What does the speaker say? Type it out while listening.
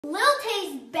Lil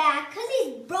Tay's back because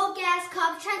these broke ass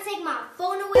cops trying to take my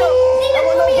phone away. They even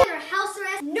put me under house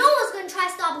arrest. No one's gonna try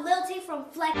to stop Lil Tay from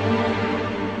flexing.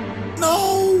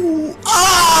 No!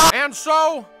 Ah! And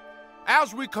so,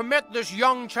 as we commit this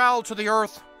young child to the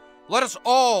earth, let us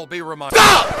all be reminded.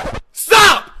 Stop!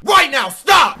 Stop! Right now,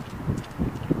 stop!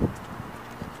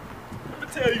 Let me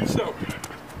tell you something.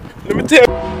 Let me tell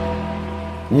you.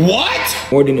 What?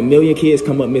 More than 1 million kids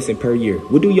come up missing per year.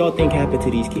 What do y'all think happened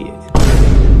to these kids?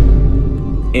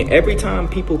 And every time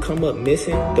people come up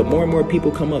missing, the more and more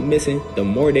people come up missing, the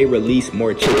more they release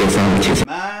more chicken sandwiches.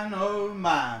 Man, oh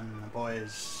man,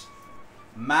 boys.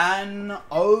 Man,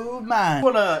 oh man. I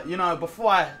wanna,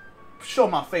 before I show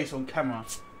my face on camera,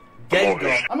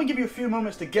 Gengar, I'm gonna give you a few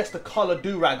moments to guess the color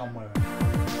do-rag I'm wearing.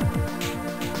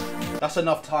 That's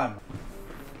enough time.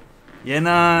 You know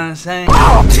what I'm saying?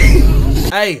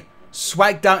 Hey,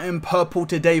 swagged out in purple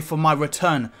today for my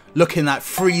return, looking like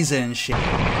Frieza and shit.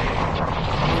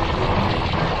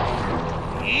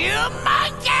 You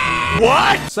monkey!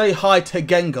 What? Say hi to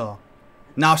Gengar.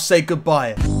 Now say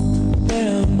goodbye.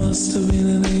 There must have been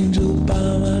an angel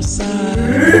by my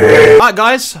side. Alright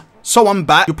guys, so I'm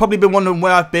back. You've probably been wondering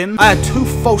where I've been. I had 2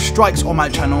 false strikes on my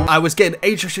channel. I was getting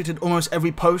age restricted almost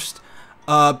every post.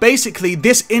 Basically,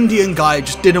 this Indian guy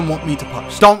just didn't want me to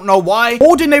post. Don't know why.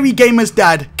 Ordinary Gamer's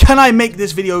dad, can I make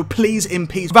this video please in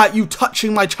peace without you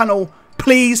touching my channel?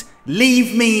 Please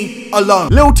leave me alone.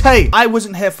 Lil Tay, I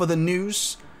wasn't here for the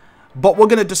news, but we're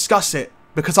gonna discuss it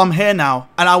because I'm here now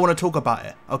and I want to talk about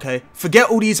it. Okay, forget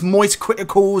all these moist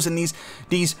criticals and these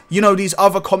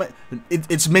other comment.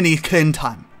 It's Miniklin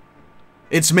time.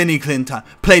 It's Miniklin time.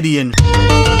 Play the intro.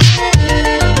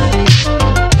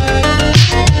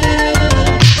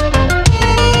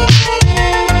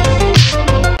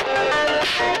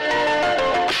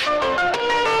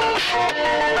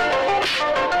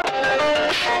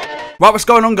 Right, what's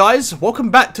going on guys? Welcome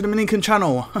back to the Miniklin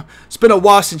channel. It's been a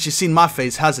while since you've seen my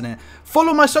face, hasn't it?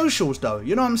 Follow my socials though,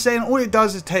 you know what I'm saying? All it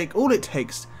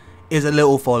takes is a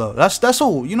little follow. That's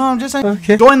all, you know what I'm just saying?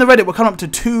 Okay. Join the Reddit, we're coming up to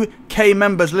 2K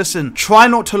members. Listen, try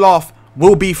not to laugh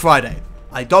will be Friday.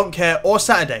 I don't care, or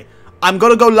Saturday. I'm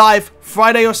gonna go live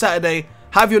Friday or Saturday.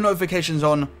 Have your notifications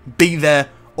on, be there,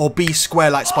 or be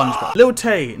square like SpongeBob. Lil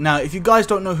Tay. Now, if you guys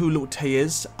don't know who Lil Tay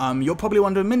is, you're probably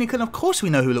wondering, Miniklin, of course we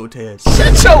know who Lil Tay is.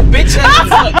 Shut your bitch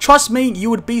ass. Trust me, you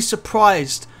would be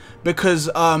surprised because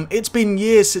it's been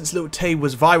years since Lil Tay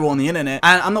was viral on the internet,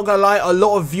 and I'm not gonna lie, a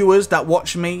lot of viewers that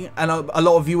watch me and a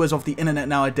lot of viewers of the internet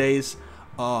nowadays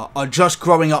are just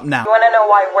growing up now. You wanna know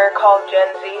why we're called Gen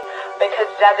Z? Because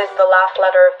Z is the last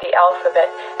letter of the alphabet,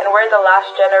 and we're the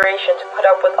last generation to put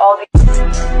up with all the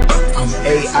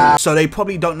So they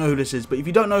probably don't know who this is, but if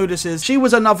you don't know who this is, she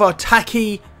was another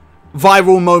tacky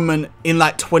viral moment in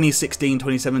like 2016,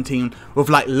 2017 with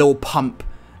like Lil Pump,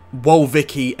 Whoa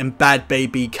Vicky and Bad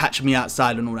Baby, Catch Me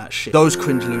Outside and all that shit. Those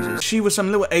cringe losers. She was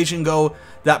some little Asian girl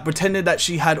that pretended that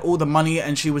she had all the money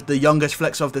and she was the youngest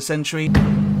flex of the century.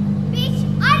 Bitch,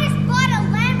 I just bought a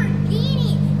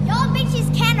Lamborghini. Y'all bitches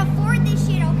can't afford this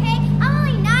shit, okay? I'm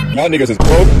only 9. Y'all niggas is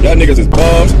broke, y'all niggas is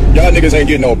bums, y'all niggas ain't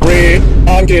getting no bread.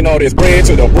 I'm getting all this bread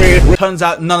to the bread. Turns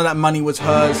out none of that money was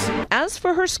hers. As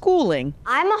for her schooling,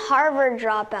 I'm a Harvard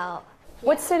dropout.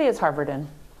 what city is Harvard in?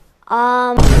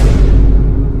 And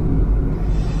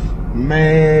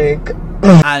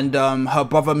her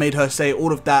brother made her say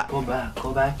all of that. Go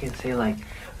back and say like,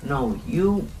 no,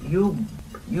 you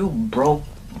broke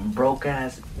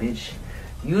ass bitch.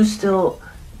 You still,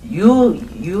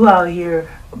 you out here,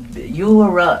 you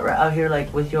were out here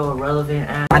like with your irrelevant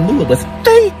ass. I knew it was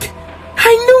fake.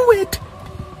 I knew it.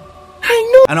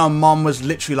 And her mom was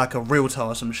literally like a realtor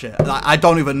or some shit. Like, I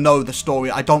don't even know the story.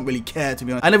 I don't really care, to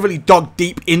be honest. I never really dug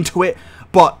deep into it.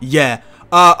 But yeah,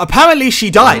 apparently she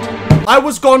died. I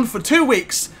was gone for 2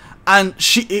 weeks and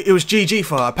it was GG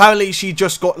for her. Apparently she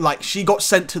just got she got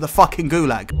sent to the fucking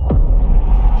gulag.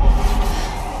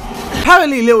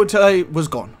 Apparently Lil Tay was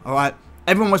gone, alright?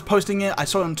 Everyone was posting it. I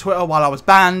saw it on Twitter while I was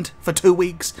banned for 2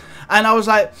 weeks. And I was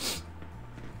like,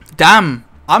 damn,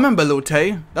 I remember Lil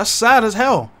Tay. That's sad as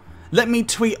hell. Let me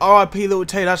tweet RIP Lil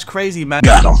Tay. That's crazy, man.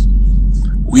 Got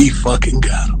him. We fucking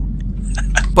got him.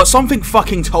 But something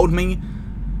fucking told me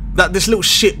that this little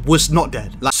shit was not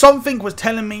dead. Like, something was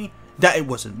telling me that it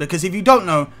wasn't. Because if you don't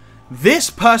know, this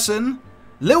person,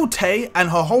 Lil Tay, and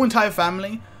her whole entire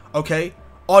family, okay,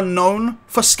 are known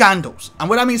for scandals. And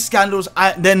when I mean scandals,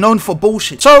 they're known for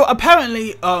bullshit. So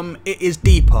apparently, it is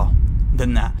deeper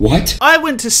than that. What? I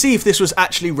went to see if this was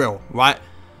actually real, right?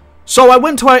 So I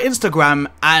went to her Instagram,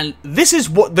 and this is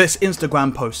what this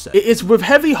Instagram post said. It's with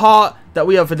heavy heart that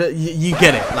we have, you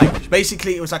get it. Like,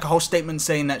 basically, it was like a whole statement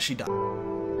saying that she died.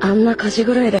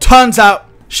 Turns out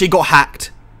she got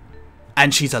hacked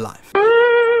and she's alive.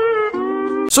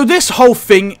 So this whole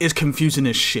thing is confusing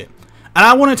as shit. And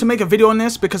I wanted to make a video on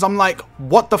this because I'm like,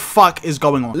 what the fuck is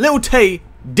going on? Lil Tay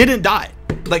didn't die.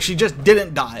 Like, she just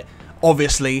didn't die,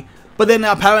 obviously. But then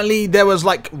apparently there was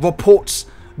like reports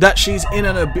that she's in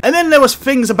an abuse. And then there was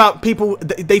things about people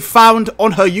they found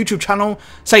on her YouTube channel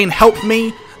saying, help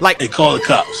me. Like, They call the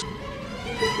cops.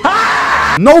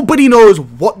 nobody knows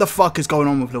what the fuck is going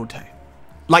on with Lil Tay.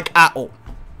 Like, at all.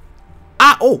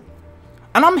 At all.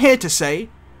 And I'm here to say,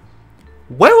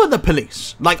 where are the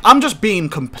police? Like, I'm just being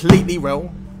completely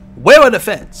real. Where are the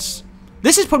feds?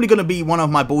 This is probably going to be one of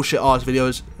my bullshit ass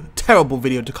videos. Terrible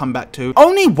video to come back to.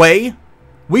 Only way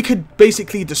we could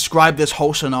basically describe this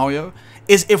whole scenario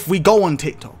is if we go on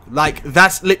TikTok. Like,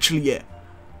 that's literally it.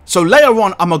 So later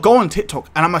on, I'm going to go on TikTok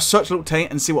and I'm going to search Lil Tay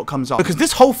and see what comes up. Because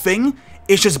this whole thing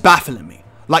is just baffling me.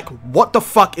 Like, what the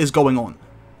fuck is going on?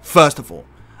 First of all.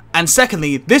 And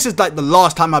secondly, this is like the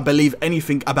last time I believe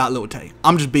anything about Lil Tay.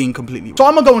 I'm just being completely... So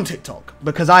I'm going to go on TikTok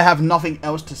because I have nothing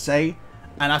else to say.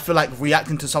 And I feel like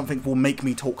reacting to something will make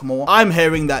me talk more. I'm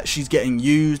hearing that she's getting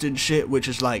used and shit, which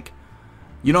is like...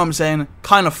 You know what I'm saying?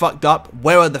 Kind of fucked up.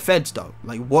 Where are the feds though?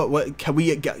 Like, what can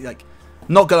we get? Like,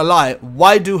 not gonna lie,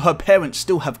 why do her parents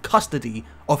still have custody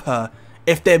of her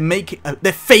if they're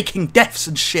faking deaths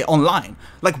and shit online?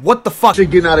 Like, what the fuck? Shit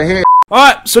getting out of hand.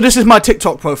 Alright, so this is my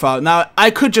TikTok profile. Now,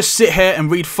 I could just sit here and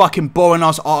read fucking boring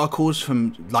ass articles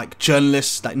from like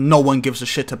journalists that no one gives a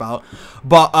shit about.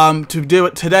 But to do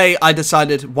it today, I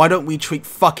decided, why don't we treat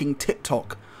fucking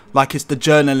TikTok like it's the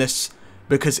journalists?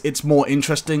 Because it's more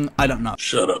interesting. I don't know.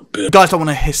 Shut up, bitch. You guys don't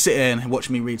want to sit here and watch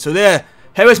me read. So here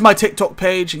is my TikTok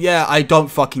page. Yeah, I don't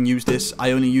fucking use this.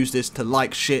 I only use this to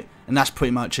like shit. And that's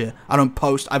pretty much it. I don't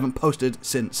post. I haven't posted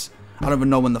since. I don't even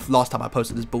know when the last time I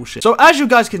posted this bullshit. So as you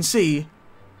guys can see,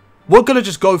 we're going to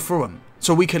just go through them.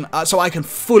 So we can, so I can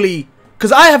fully...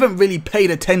 Because I haven't really paid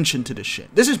attention to this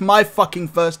shit. This is my fucking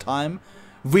first time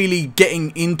really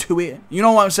getting into it. You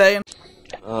know what I'm saying?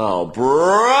 Oh,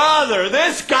 brother,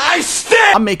 this guy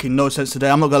stinks! I'm making no sense today.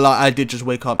 I'm not gonna lie, I did just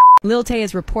wake up. Lil Tay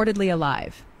is reportedly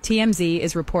alive. TMZ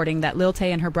is reporting that Lil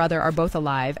Tay and her brother are both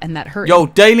alive and that her... Yo,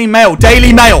 Daily Mail,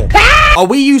 Daily Mail! Are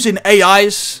we using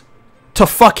AIs to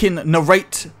fucking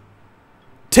narrate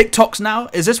TikToks now?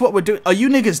 Is this what we're doing? Are you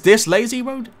niggas this lazy,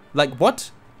 bro? Like, what?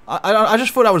 I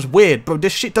just thought that was weird, bro.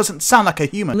 This shit doesn't sound like a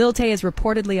human. Lil Tay is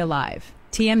reportedly alive.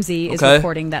 TMZ is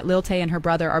reporting that Lil Tay and her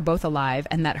brother are both alive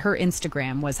and that her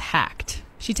Instagram was hacked.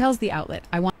 She tells the outlet,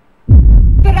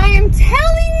 But I am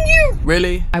telling you!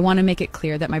 Really? I want to make it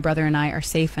clear that my brother and I are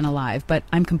safe and alive, but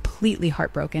I'm completely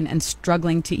heartbroken and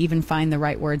struggling to even find the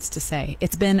right words to say.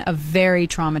 It's been a very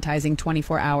traumatizing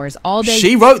 24 hours, all day...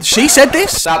 She said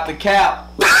this? Stop the cap.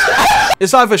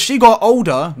 It's either she got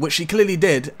older, which she clearly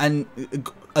did, and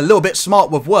a little bit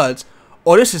smart with words,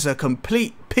 or this is a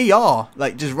complete PR,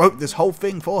 like just wrote this whole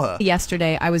thing for her.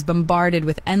 Yesterday, I was bombarded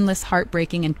with endless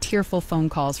heartbreaking and tearful phone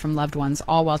calls from loved ones,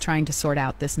 all while trying to sort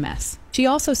out this mess. She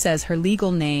also says her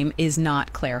legal name is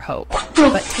not Claire Hope,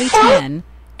 but Tay Tien,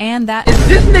 and that... Is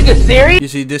this nigga serious? You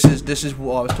see, this is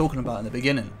what I was talking about in the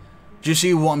beginning. Do you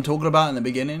see what I'm talking about in the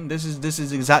beginning? This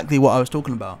is exactly what I was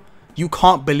talking about. You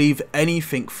can't believe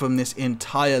anything from this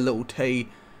entire Lil Tay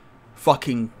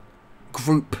fucking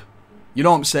group. You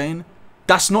know what I'm saying?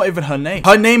 That's not even her name.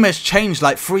 Her name has changed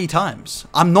like 3 times.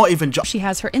 I'm not even... She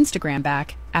has her Instagram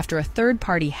back after a third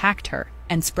party hacked her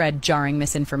and spread jarring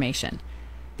misinformation.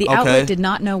 The outlet did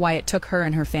not know why it took her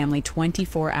and her family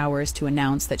 24 hours to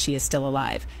announce that she is still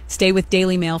alive. Stay with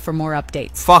Daily Mail for more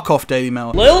updates. Fuck off, Daily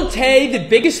Mail. Lil Tay, the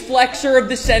biggest flexer of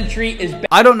the century, is...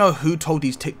 I don't know who told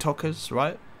these TikTokers,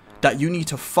 right, that you need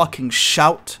to fucking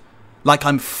shout like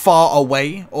I'm far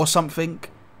away or something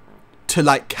to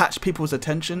like catch people's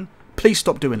attention. Please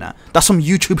stop doing that. That's some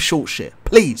YouTube short shit.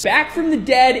 Please. Back from the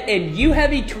dead, and you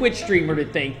have a Twitch streamer to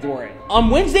thank for it.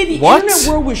 On Wednesday, the internet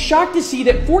world was shocked to see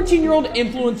that 14-year-old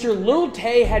influencer Lil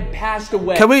Tay had passed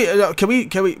away. Can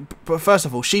we, but first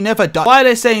of all, she never died. Why are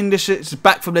they saying this shit's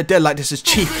back from the dead like this is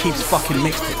Chief Keef's fucking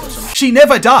mixtape or something? She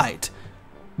never died.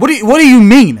 What do you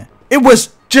mean? It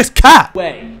was just cat.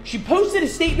 She posted a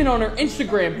statement on her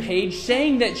Instagram page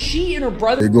saying that she and her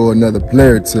brother... There go another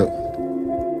player tip.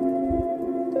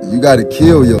 You gotta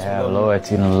kill your... Have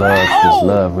loyalty and love, because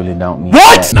love really don't mean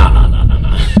what?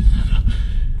 That.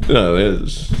 No,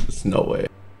 there's no way.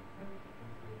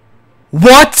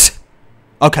 What?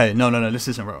 Okay, no, this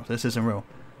isn't real. This isn't real.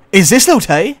 Is this Lil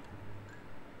Tay?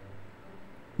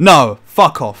 No,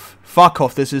 fuck off. Fuck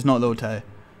off, this is not Lil Tay.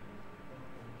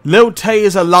 Lil Tay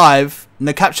is alive, and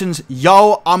the caption's,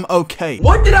 yo, I'm okay.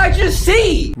 What did I just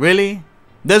see? Really?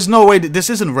 There's no way that this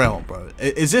isn't real, bro.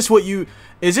 Is this what you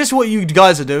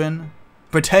guys are doing?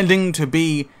 Pretending to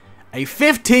be a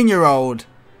 15-year-old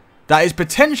that is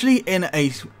potentially in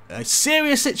a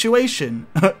serious situation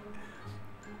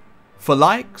for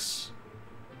likes?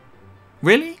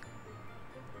 Really?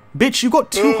 Bitch, you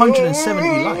got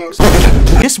 270 likes.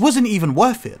 This wasn't even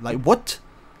worth it. Like, what?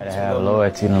 Gotta have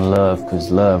loyalty and love, because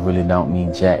love really don't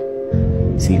mean jack.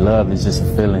 See, love is just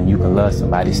a feeling. You can love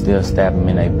somebody, still stab them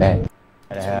in their back.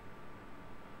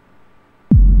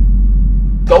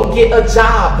 Go get a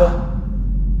job.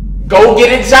 Go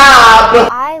get a job.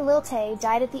 I, Lil Tay,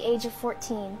 died at the age of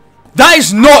 14. That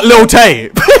is not Lil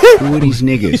Tay. Who are these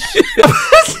niggas?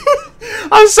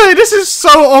 I'm saying this is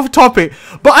so off topic,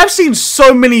 but I've seen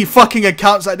so many fucking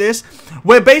accounts like this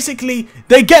where basically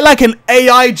they get like an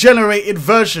AI generated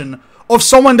version of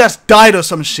someone that's died or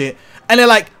some shit, and they're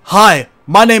like, "Hi,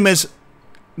 my name is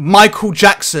Michael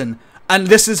Jackson, and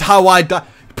this is how I died."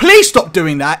 Please stop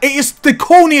doing that. It is the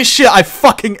corniest shit I've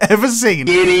fucking ever seen.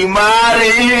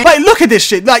 Like, look at this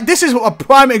shit. Like, this is a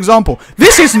prime example.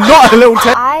 This is not a Lil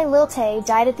Tay. I, Lil Tay,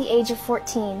 died at the age of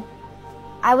 14.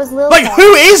 I was Lil Tay. Like,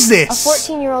 who is this? A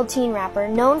 14-year-old teen rapper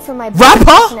known for my bold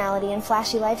personality and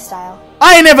flashy lifestyle.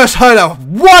 I ain't never heard of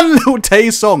one Lil Tay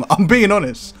song. I'm being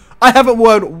honest. I haven't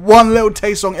heard one Lil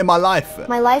Tay song in my life.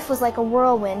 My life was like a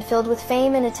whirlwind filled with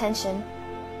fame and attention.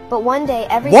 But one day,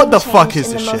 everything changed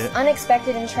in the most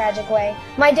unexpected and tragic way.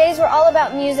 My days were all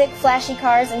about music, flashy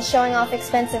cars, and showing off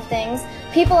expensive things.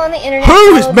 People on the internet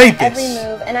followed my every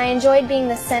move, and I enjoyed being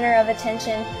the center of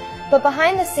attention. But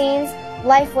behind the scenes,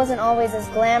 life wasn't always as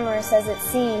glamorous as it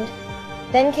seemed.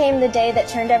 Then came the day that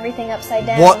turned everything upside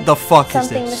down. What the fuck is this?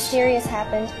 Something mysterious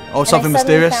happened. Oh, something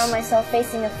mysterious? I suddenly found myself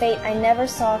facing a fate I never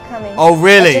saw coming. Oh,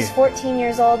 really? At just 14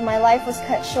 years old, my life was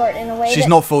cut short in a way She's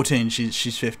not 14,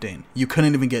 she's 15. You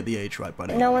couldn't even get the age right,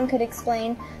 buddy. No one could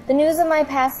explain. The news of my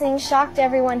passing shocked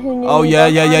everyone who knew me. Oh, yeah.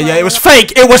 It was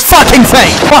fake. It was fucking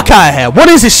fake. Fuck out of here. What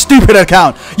is this stupid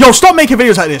account? Yo, stop making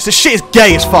videos like this. This shit is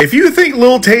gay as fuck. If you think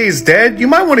Lil Tay is dead, you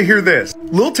might want to hear this.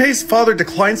 Lil Tay's father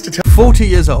declines to tell 40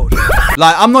 years old.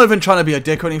 Like, I'm not even trying to be a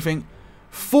dick or anything.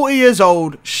 40 years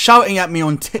old, shouting at me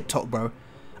on TikTok, bro.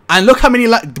 And look how many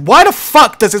likes. Why the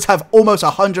fuck does this have almost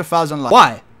 100,000 likes?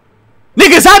 Why?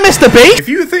 Niggas, I Mr. B! If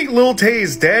you think Lil Tay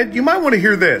is dead, you might want to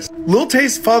hear this. Lil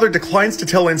Tay's father declines to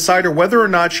tell Insider whether or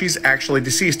not she's actually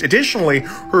deceased. Additionally,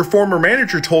 her former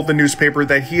manager told the newspaper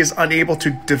that he is unable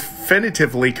to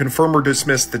definitively confirm or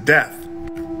dismiss the death.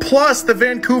 Plus, the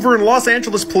Vancouver and Los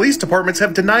Angeles police departments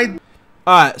have denied...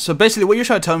 Alright, so basically what you're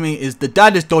trying to tell me is the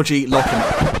dad is dodgy, lock him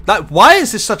up. Like, why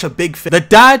is this such a big thing? The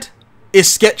dad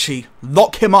is sketchy,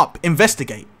 lock him up,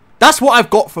 investigate. That's what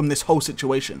I've got from this whole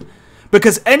situation.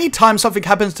 Because anytime something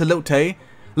happens to Lil Tay,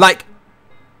 like,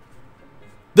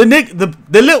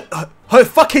 her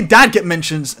fucking dad get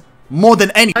mentions more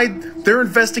than any. They're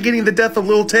investigating the death of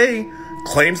Lil Tay,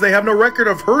 claims they have no record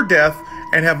of her death,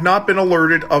 and have not been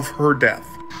alerted of her death.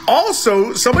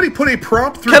 Also, somebody put a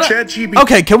prompt through ChatGPT.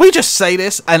 Okay, can we just say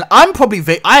this? And I'm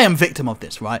probably I am victim of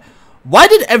this, right? Why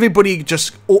did everybody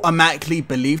just automatically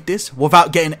believe this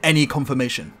without getting any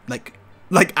confirmation, like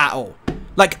at all,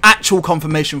 like actual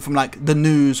confirmation from like the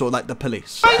news or like the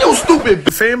police? You stupid.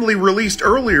 The family released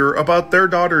earlier about their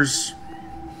daughter's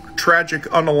tragic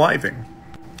unaliving.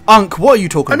 Unc, what are you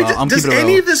talking about? Does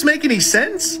any of this make any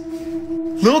sense?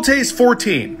 Lil Tay's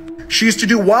 14. She used to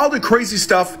do wild and crazy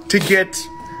stuff to get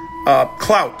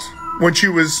clout when she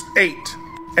was 8.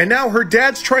 And now her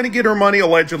dad's trying to get her money,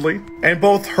 allegedly. And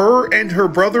both her and her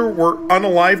brother were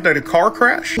unalived at a car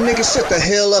crash. Nigga, shut the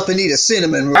hell up and eat a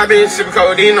cinnamon. I been sipping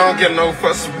codeine, don't get no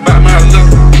fuss about my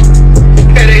look.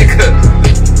 Headache cut,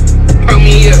 hold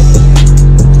me up.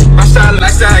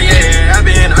 Lifestyle, yeah, I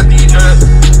been on the drugs.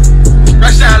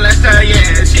 Lifestyle,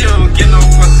 yeah, she don't get no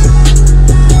fuss.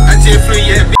 I just flew,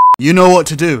 yeah. You know what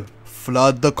to do.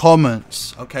 Flood the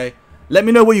comments, okay? Let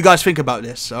me know what you guys think about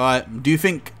this, alright? Do you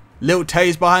think Lil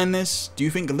Tay's behind this? Do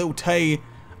you think Lil Tay...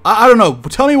 I don't know.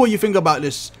 Tell me what you think about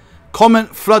this.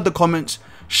 Comment, flood the comments,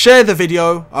 share the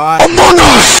video, alright?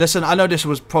 Listen, I know this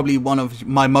was probably one of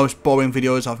my most boring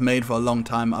videos I've made for a long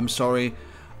time. I'm sorry.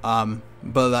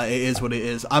 But it is what it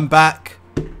is. I'm back.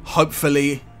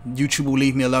 Hopefully, YouTube will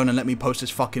leave me alone and let me post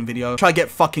this fucking video. Try to get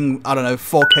fucking, I don't know,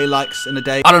 4K likes in a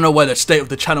day. I don't know where the state of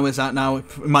the channel is at now.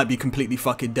 It might be completely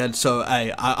fucking dead. So,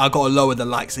 hey, I gotta lower the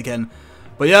likes again.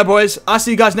 But yeah, boys, I'll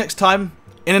see you guys next time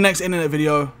in the next internet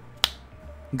video.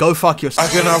 Go fuck yourself.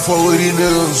 I cannot fuck with these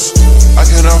niggas. I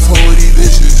cannot fuck with these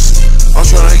bitches. I'm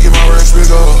trying to get my racks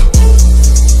big up.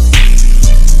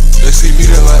 They see me,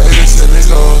 they're like, hey, this a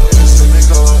nigga.